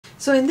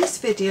So in this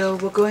video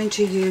we're going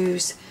to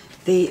use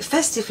the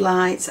festive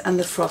lights and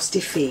the frosty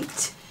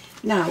feet.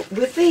 Now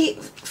with the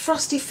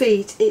frosty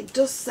feet it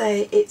does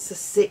say it's a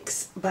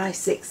 6 by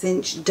 6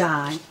 inch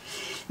die.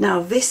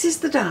 Now this is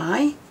the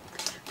die,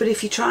 but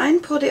if you try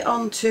and put it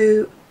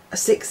onto a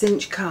 6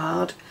 inch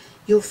card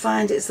you'll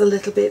find it's a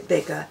little bit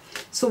bigger.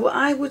 So what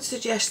I would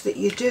suggest that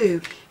you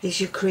do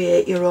is you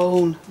create your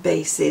own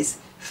bases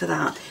for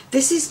that.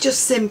 This is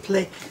just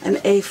simply an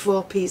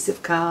A4 piece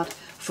of card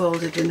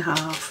folded in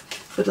half.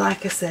 But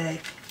like I say,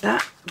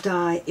 that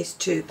die is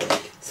too big.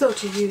 So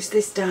to use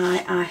this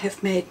die I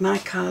have made my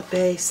card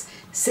base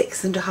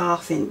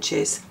 6.5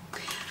 inches.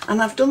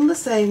 And I've done the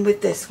same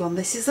with this one.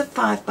 This is a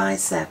 5 by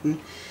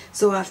 7.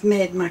 So I've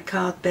made my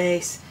card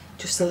base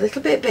just a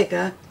little bit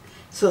bigger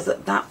so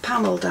that that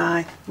panel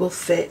die will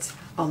fit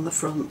on the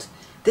front.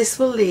 This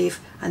will leave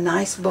a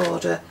nice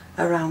border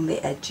around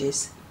the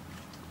edges.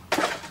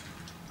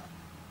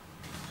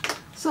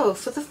 So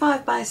for the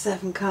 5 by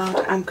 7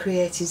 card I'm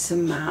creating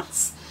some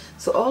mats.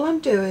 So all I'm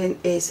doing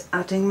is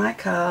adding my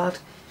card,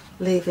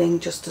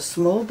 leaving just a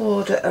small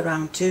border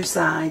around two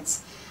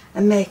sides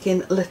and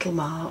making little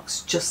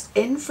marks just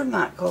in from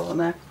that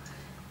corner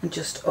and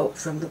just up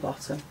from the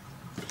bottom.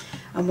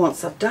 And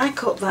once I've die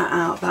cut that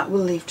out, that will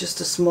leave just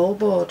a small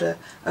border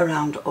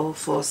around all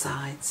four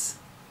sides.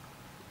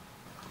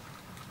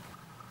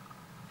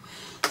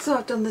 So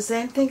I've done the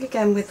same thing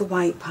again with the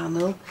white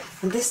panel,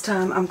 and this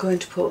time I'm going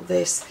to put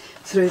this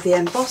through the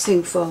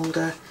embossing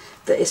folder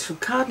that is from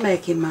Card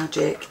Making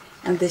Magic,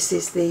 and this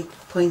is the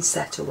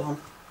poinsettia one.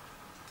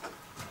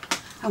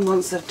 And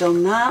once I've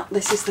done that,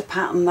 this is the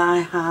pattern that I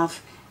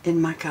have in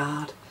my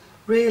card.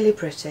 Really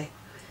pretty.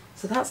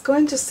 So that's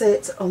going to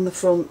sit on the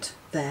front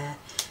there,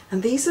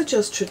 and these are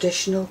just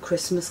traditional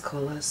Christmas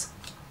colours.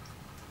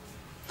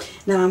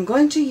 Now I'm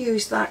going to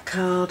use that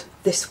card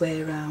this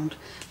way around,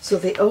 so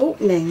the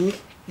opening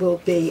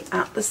will be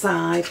at the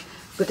side,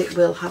 but it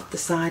will have the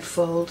side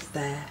fold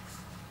there.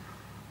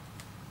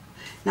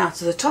 Now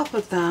to the top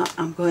of that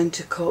I'm going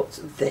to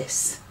cut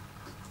this.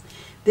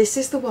 This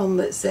is the one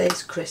that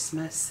says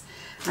Christmas,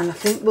 and I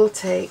think we'll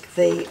take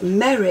the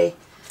Merry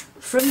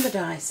from the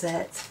die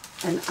set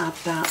and add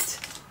that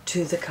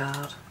to the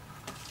card.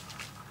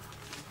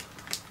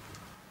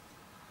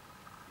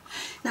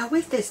 Now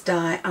with this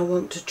die I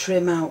want to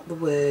trim out the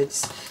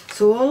words,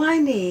 so all I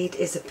need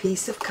is a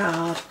piece of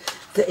card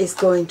that is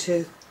going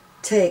to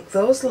take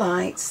those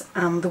lights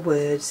and the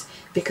words,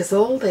 because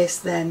all this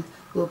then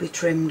will be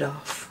trimmed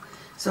off.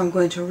 So I'm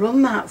going to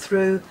run that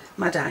through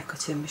my die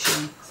cutting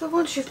machine. So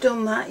once you've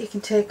done that you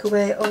can take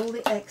away all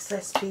the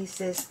excess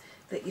pieces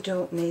that you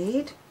don't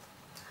need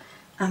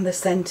and the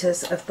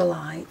centres of the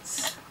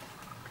lights.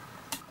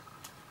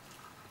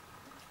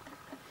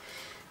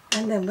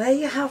 And then where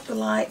you have the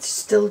lights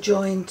still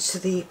joined to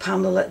the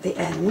panel at the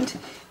end,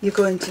 you're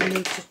going to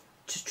need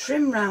to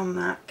trim round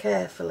that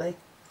carefully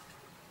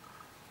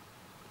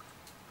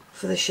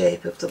for the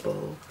shape of the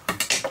bulb.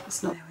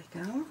 There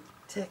we go.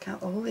 Take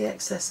out all the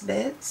excess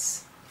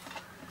bits.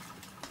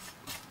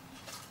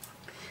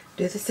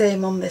 Do the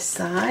same on this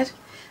side,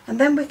 and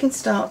then we can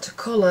start to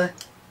colour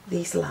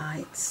these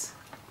lights.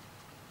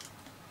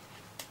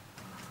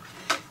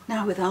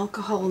 Now with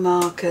alcohol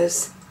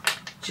markers,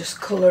 just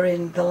colour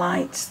in the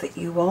lights that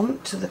you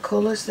want to the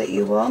colours that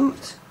you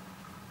want.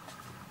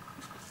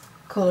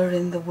 Colour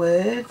in the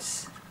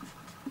words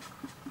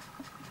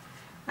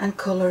and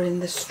colour in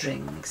the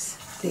strings,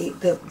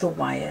 the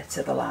wire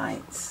to the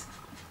lights.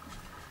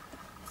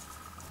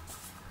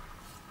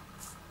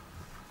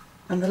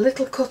 And the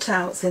little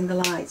cutouts in the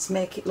lights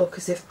make it look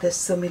as if there's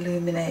some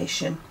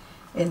illumination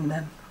in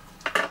them.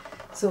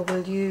 So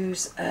we'll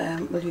use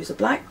a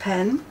black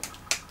pen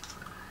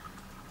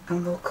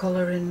and we'll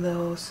colour in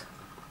those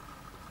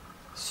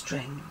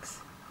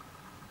strings.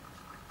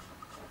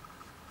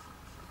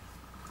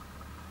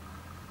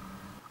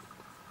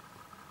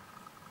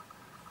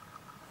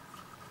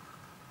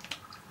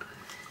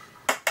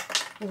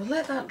 We'll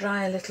let that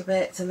dry a little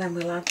bit and then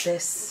we'll add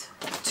this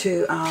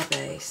to our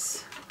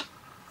base.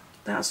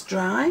 That's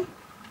dry.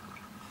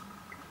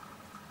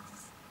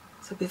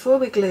 So before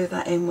we glue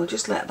that in, we'll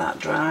just let that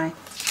dry.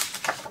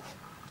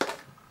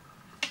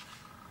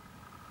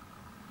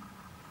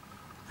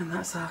 And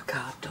that's our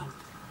card done.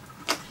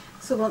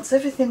 So once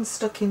everything's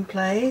stuck in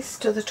place,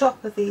 to the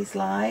top of these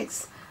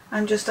lights,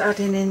 I'm just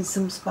adding in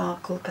some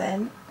sparkle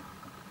pen.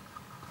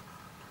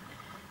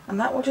 And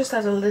that will just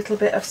add a little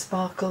bit of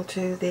sparkle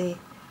to the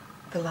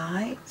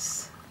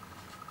lights.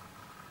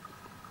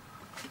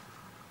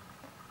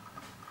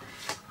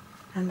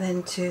 And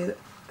then to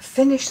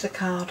finish the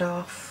card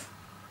off,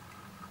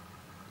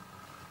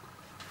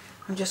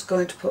 I'm just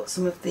going to put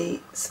some of the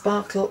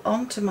sparkle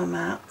onto my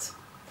mat,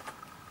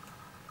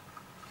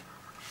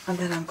 and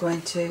then I'm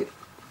going to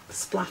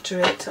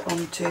splatter it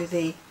onto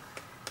the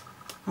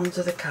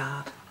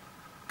card.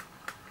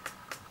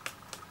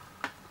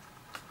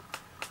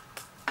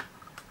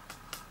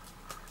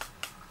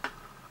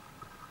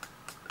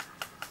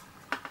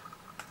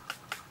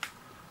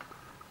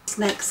 This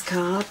next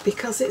card,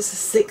 because it's a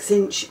 6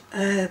 inch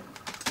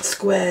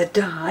square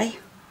die,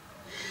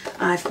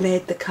 I've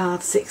made the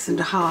card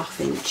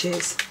 6.5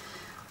 inches,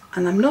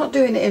 and I'm not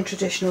doing it in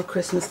traditional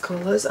Christmas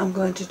colours. I'm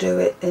going to do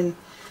it in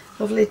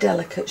lovely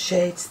delicate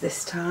shades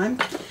this time.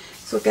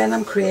 So again,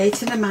 I'm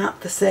creating a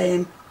mat the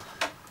same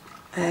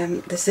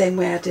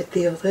way I did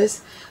the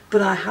others,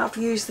 but I have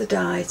used the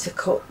die to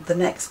cut the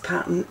next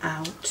pattern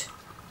out,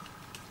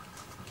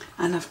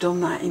 and I've done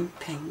that in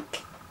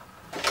pink.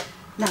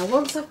 Now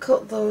once I've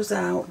cut those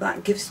out,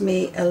 that gives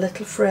me a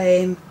little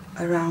frame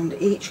around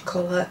each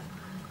colour,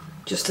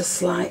 just a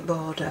slight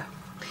border.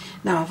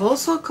 Now I've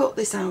also cut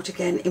this out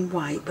again in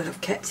white, but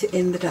I've kept it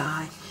in the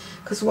die,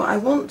 because what I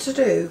want to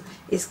do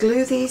is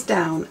glue these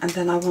down, and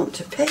then I want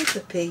to paper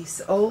piece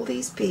all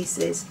these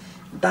pieces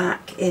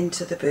back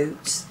into the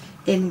boots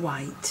in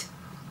white.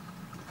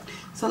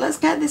 So let's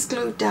get this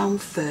glued down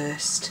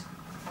first.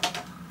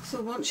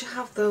 So once you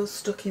have those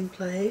stuck in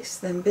place,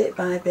 then bit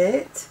by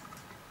bit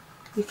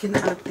you can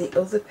add the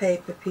other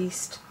paper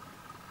pieced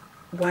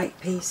white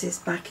pieces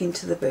back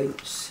into the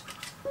boots.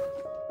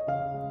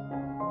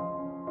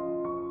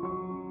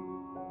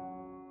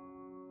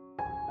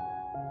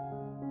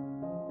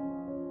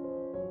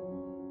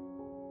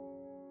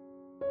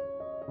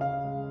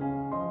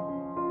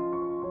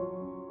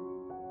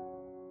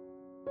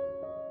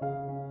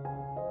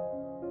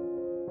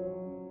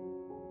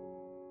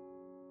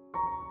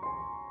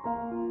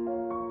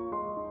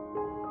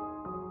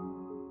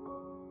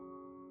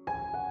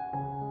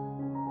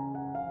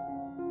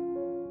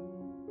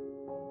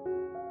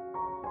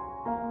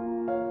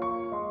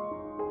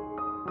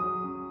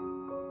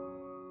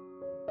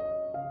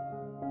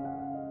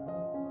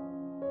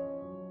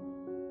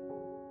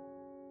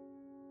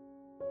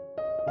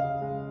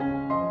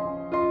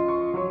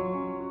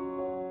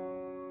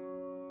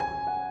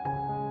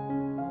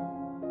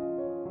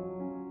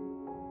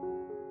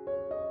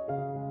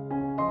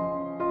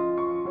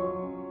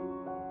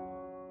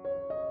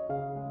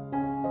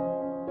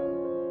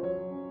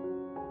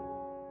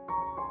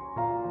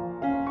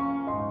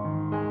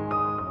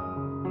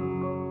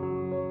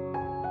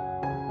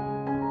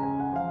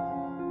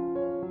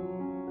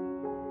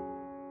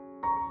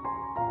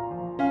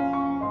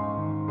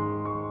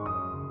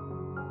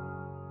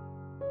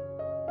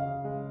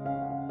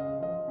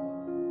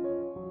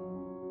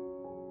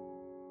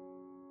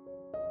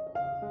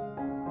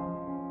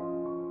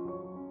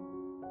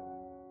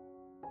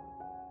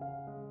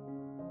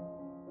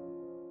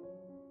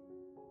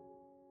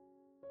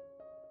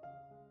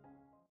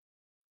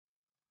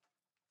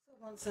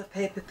 Once I've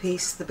paper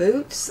pieced the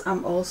boots,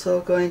 I'm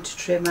also going to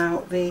trim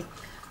out the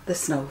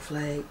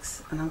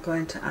snowflakes, and I'm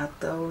going to add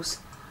those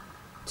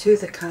to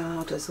the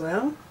card as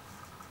well.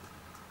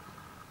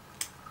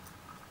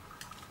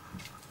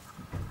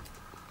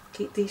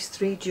 Keep these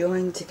 3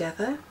 joined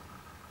together,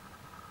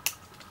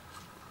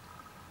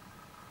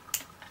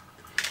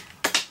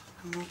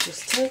 and we'll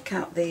just take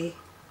out the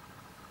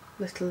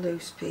little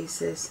loose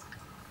pieces,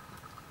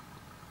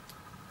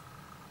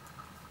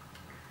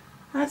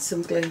 add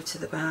some glue to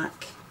the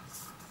back,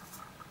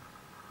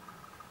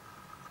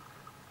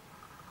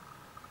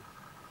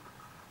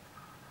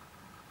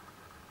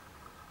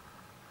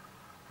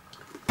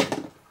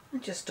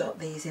 and just dot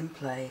these in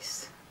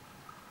place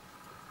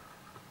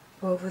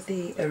over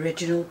the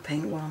original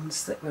pink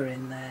ones that were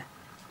in there.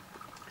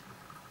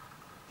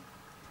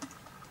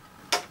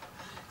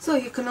 So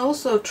you can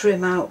also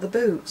trim out the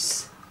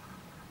boots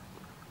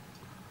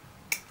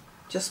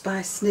just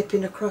by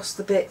snipping across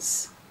the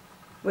bits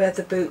where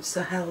the boots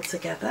are held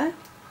together.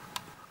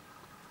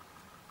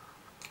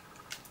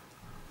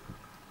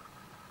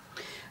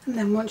 And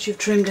then once you've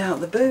trimmed out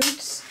the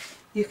boots,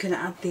 you can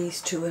add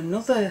these to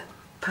another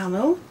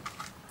panel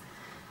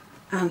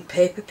and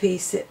paper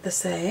piece it the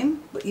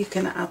same, but you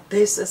can add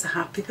this as a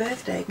happy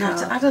birthday card. Now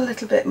to add a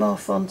little bit more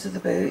fun to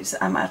the boots,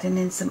 I'm adding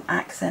in some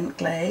accent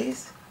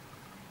glaze,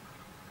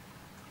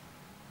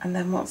 and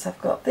then once I've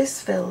got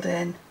this filled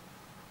in,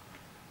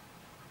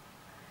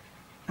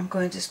 I'm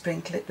going to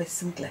sprinkle it with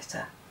some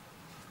glitter.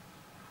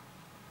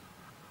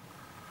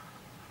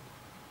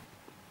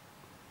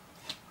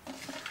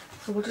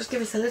 So we'll just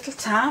give it a little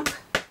tap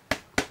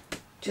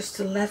just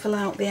to level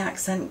out the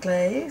accent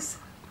glaze.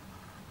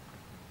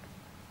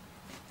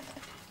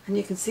 And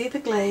you can see the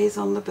glaze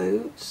on the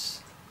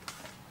boots.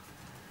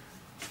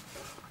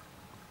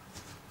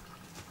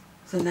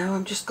 So now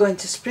I'm just going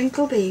to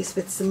sprinkle these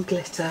with some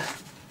glitter,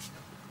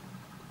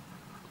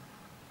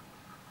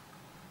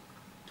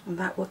 and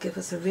that will give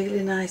us a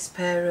really nice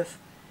pair of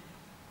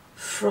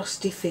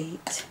frosty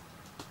feet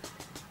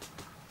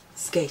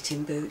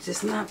skating boots.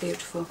 Isn't that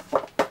beautiful?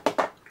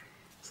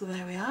 So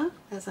there we are,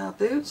 there's our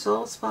boots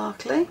all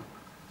sparkly.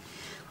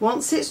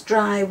 Once it's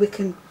dry, we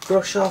can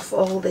brush off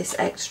all this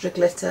extra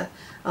glitter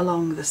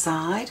along the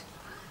side,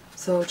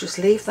 so just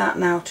leave that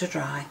now to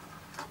dry.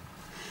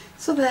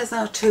 So there's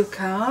our 2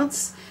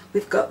 cards.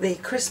 We've got the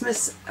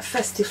Christmas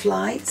festive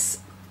lights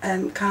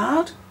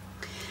card.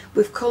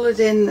 We've coloured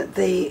in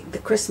the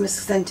Christmas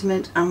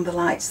sentiment and the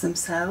lights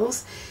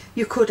themselves.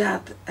 You could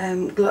add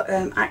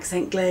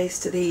accent glaze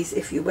to these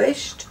if you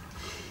wished.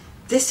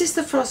 this is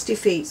the Frosty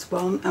Feet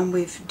one, and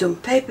we've done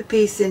paper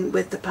piecing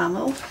with the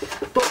panel,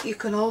 but you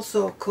can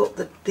also cut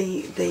the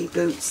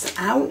boots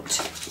out,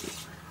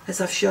 as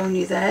I've shown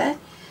you there,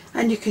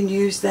 and you can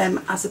use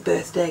them as a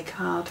birthday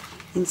card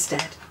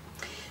instead.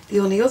 The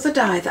only other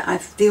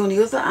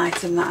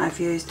item that I've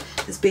used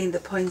has been the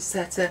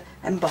poinsettia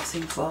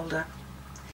embossing folder.